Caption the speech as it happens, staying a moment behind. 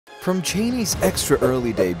From Chaney's extra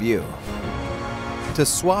early debut to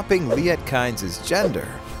swapping Liet Kynes' gender,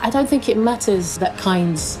 I don't think it matters that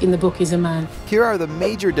Kynes in the book is a man. here are the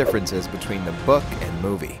major differences between the book and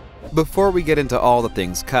movie. Before we get into all the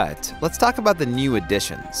things cut, let's talk about the new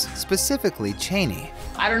additions, specifically Chaney.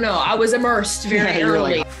 I don't know, I was immersed very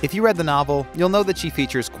early. If you read the novel, you'll know that she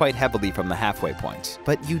features quite heavily from the halfway point,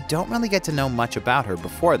 but you don't really get to know much about her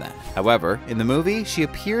before then. However, in the movie, she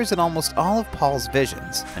appears in almost all of Paul's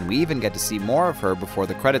visions, and we even get to see more of her before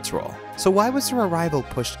the credits roll. So why was her arrival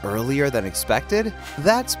pushed earlier than expected?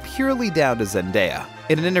 That's purely down to Zendaya.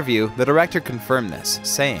 In an interview, the director confirmed this,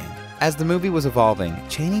 saying, "As the movie was evolving,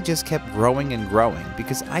 Chaney just kept growing and growing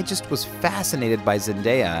because I just was fascinated by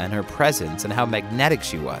Zendaya and her presence and how magnetic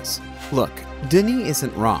she was." Look, Denis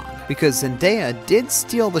isn't wrong, because Zendaya did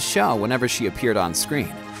steal the show whenever she appeared on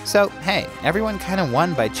screen. So, hey, everyone kinda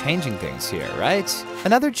won by changing things here, right?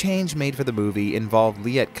 Another change made for the movie involved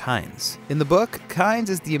Liet Kynes. In the book, Kynes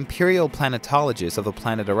is the imperial planetologist of the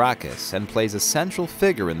planet Arrakis and plays a central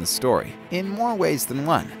figure in the story, in more ways than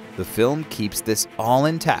one. The film keeps this all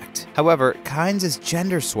intact. However, Kynes is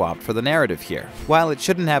gender swapped for the narrative here. While it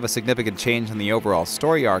shouldn't have a significant change in the overall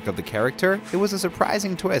story arc of the character, it was a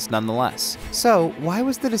surprising twist nonetheless. So, why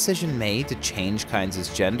was the decision made to change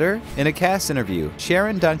Kynes' gender? In a cast interview,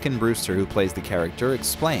 Sharon Duncan Brewster, who plays the character,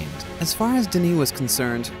 explained, "As far as Denis was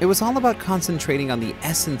concerned, it was all about concentrating on the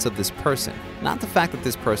essence of this person, not the fact that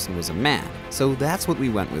this person was a man. So that's what we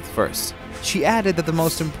went with first." She added that the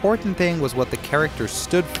most important thing was what the character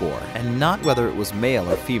stood for, and not whether it was male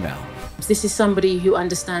or female. This is somebody who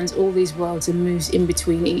understands all these worlds and moves in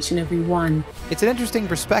between each and every one. It's an interesting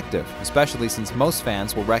perspective, especially since most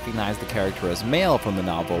fans will recognize the character as male from the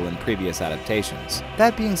novel in previous adaptations.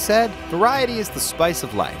 That being said, variety is the spice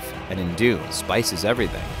of life, and in Dune, spice is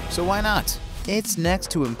everything, so why not? It's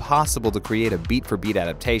next to impossible to create a beat-for-beat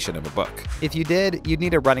adaptation of a book. If you did, you'd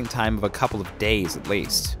need a running time of a couple of days at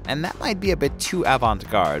least, and that might be a bit too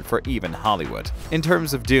avant-garde for even Hollywood. In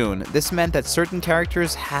terms of Dune, this meant that certain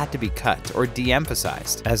characters had to be cut or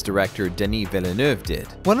de-emphasized, as director Denis Villeneuve did.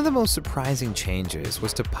 One of the most surprising changes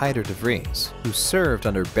was to Piter de Vries, who served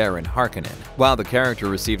under Baron Harkonnen. While the character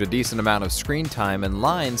received a decent amount of screen time and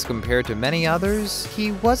lines compared to many others,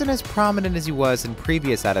 he wasn't as prominent as he was in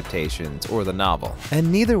previous adaptations or the novel.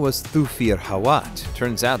 And neither was Thufir Hawat.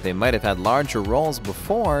 Turns out they might have had larger roles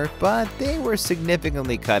before, but they were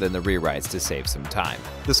significantly cut in the rewrites to save some time.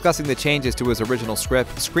 Discussing the changes to his original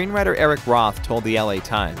script, screenwriter Eric Roth told the LA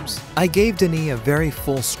Times, "I gave Denis a very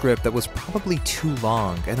full script that was probably too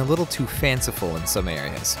long and a little too fanciful in some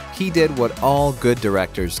areas. He did what all good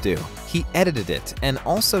directors do. He edited it and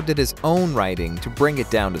also did his own writing to bring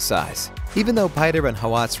it down to size. Even though Piter and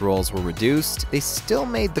Hawat's roles were reduced, they still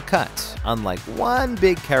made the cut, unlike one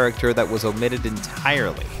big character that was omitted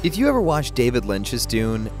entirely." If you ever watched David Lynch's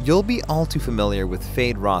Dune, you'll be all too familiar with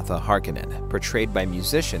Feyd-Rautha Harkonnen, portrayed by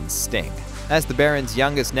musician Sting. As the Baron's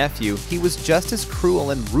youngest nephew, he was just as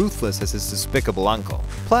cruel and ruthless as his despicable uncle.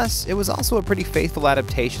 Plus, it was also a pretty faithful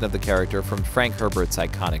adaptation of the character from Frank Herbert's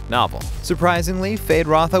iconic novel. Surprisingly,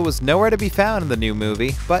 Feyd-Rautha was nowhere to be found in the new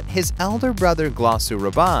movie, but his elder brother Glossu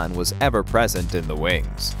Rabban was ever present in the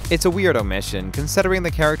wings. It's a weird omission, considering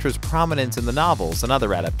the character's prominence in the novels and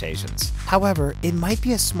other adaptations. However, it might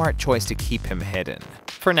be a smart choice to keep him hidden.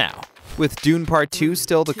 For now. With Dune Part 2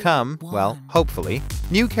 still to come, well, hopefully,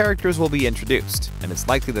 new characters will be introduced, and it's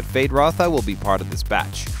likely that Feyd-Rautha will be part of this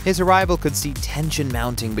batch. His arrival could see tension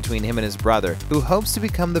mounting between him and his brother, who hopes to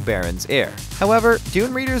become the Baron's heir. However,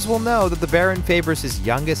 Dune readers will know that the Baron favors his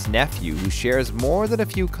youngest nephew, who shares more than a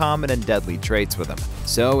few common and deadly traits with him.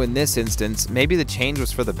 So in this instance, maybe the change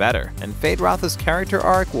was for the better, and Feyd-Rautha's character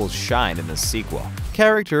arc will shine in the sequel.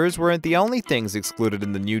 Characters weren't the only things excluded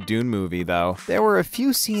in the new Dune movie, though. There were a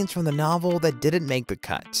few scenes from the novel that didn't make the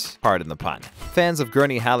cut. Pardon the pun. Fans of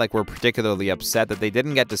Gurney Halleck were particularly upset that they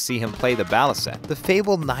didn't get to see him play the baliset, the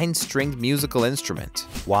fabled 9-stringed musical instrument.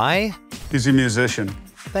 Why? He's a musician.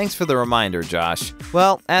 Thanks for the reminder, Josh.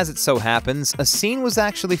 Well, as it so happens, a scene was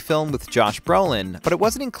actually filmed with Josh Brolin, but it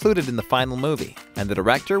wasn't included in the final movie, and the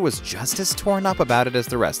director was just as torn up about it as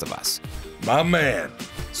the rest of us. My man.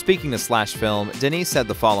 Speaking of slash film, Denis said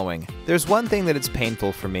the following, "There's one thing that is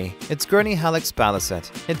painful for me. It's Gurney Halleck's baliset.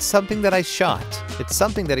 It's something that I shot. It's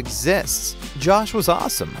something that exists. Josh was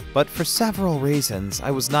awesome, but for several reasons,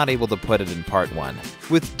 I was not able to put it in part 1.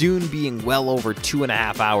 With Dune being well over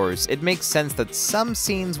 2.5 hours, it makes sense that some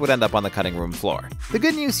scenes would end up on the cutting room floor. The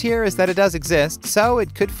good news here is that it does exist, so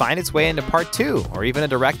it could find its way into part 2, or even a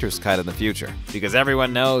director's cut in the future. Because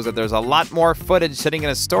everyone knows that there's a lot more footage sitting in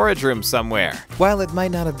a storage room somewhere. While it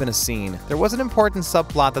might not not have been a scene, there was an important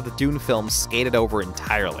subplot that the Dune films skated over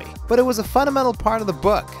entirely. But it was a fundamental part of the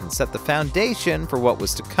book and set the foundation for what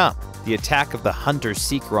was to come. The attack of the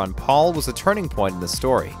Hunter-Seeker on Paul was a turning point in the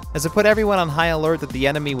story, as it put everyone on high alert that the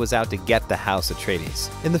enemy was out to get the House Atreides.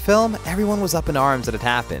 In the film, everyone was up in arms that it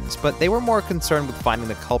happened, but they were more concerned with finding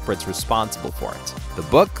the culprits responsible for it. The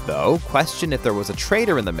book, though, questioned if there was a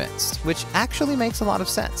traitor in the midst, which actually makes a lot of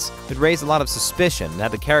sense. It raised a lot of suspicion and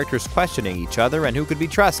had the characters questioning each other and who could be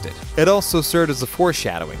trusted. It also served as a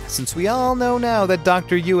foreshadowing, since we all know now that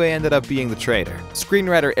Dr. Yue ended up being the traitor.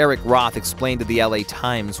 Screenwriter Eric Roth explained to the LA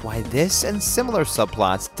Times why this and similar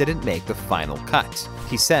subplots didn't make the final cut.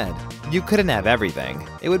 He said, "You couldn't have everything.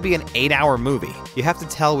 It would be an 8-hour movie. You have to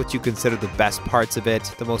tell what you consider the best parts of it,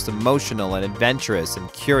 the most emotional and adventurous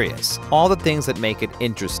and curious, all the things that make it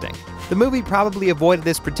interesting." The movie probably avoided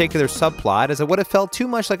this particular subplot as it would have felt too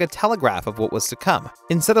much like a telegraph of what was to come.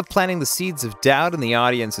 Instead of planting the seeds of doubt in the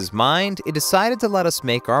audience's mind, it decided to let us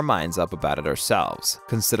make our minds up about it ourselves.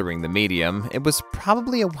 Considering the medium, it was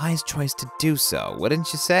probably a wise choice to do so,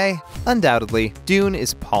 wouldn't you say? Undoubtedly, Dune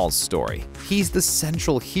is Paul's story. He's the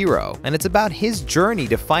central hero, and it's about his journey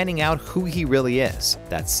to finding out who he really is.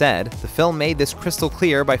 That said, the film made this crystal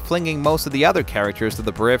clear by flinging most of the other characters to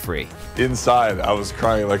the periphery. Inside, I was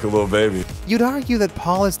crying like a little baby. You'd argue that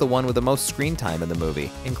Paul is the one with the most screen time in the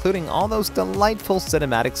movie, including all those delightful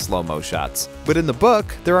cinematic slow-mo shots. But in the book,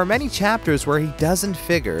 there are many chapters where he doesn't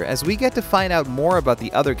figure, as we get to find out more about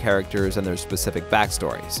the other characters and their specific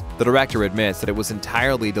backstories. The director admits that it was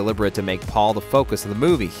entirely deliberate to make Paul the focus of the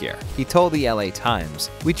movie here. He told the LA Times,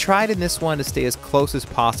 "We tried in this one to stay as close as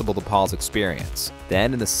possible to Paul's experience.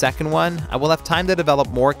 Then in the second one, I will have time to develop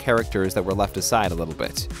more characters that were left aside a little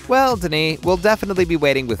bit." Well, Denis, we'll definitely be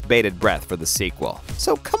waiting with bated breath for the sequel.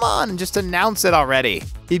 So come on and just announce it already.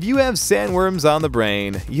 If you have sandworms on the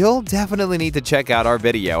brain, you'll definitely need to check out our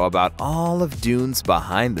video about all of Dune's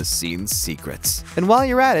behind-the-scenes secrets. And while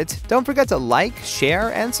you're at it, don't forget to like,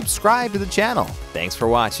 share, and subscribe to the channel. Thanks for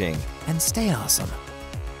watching, and stay awesome.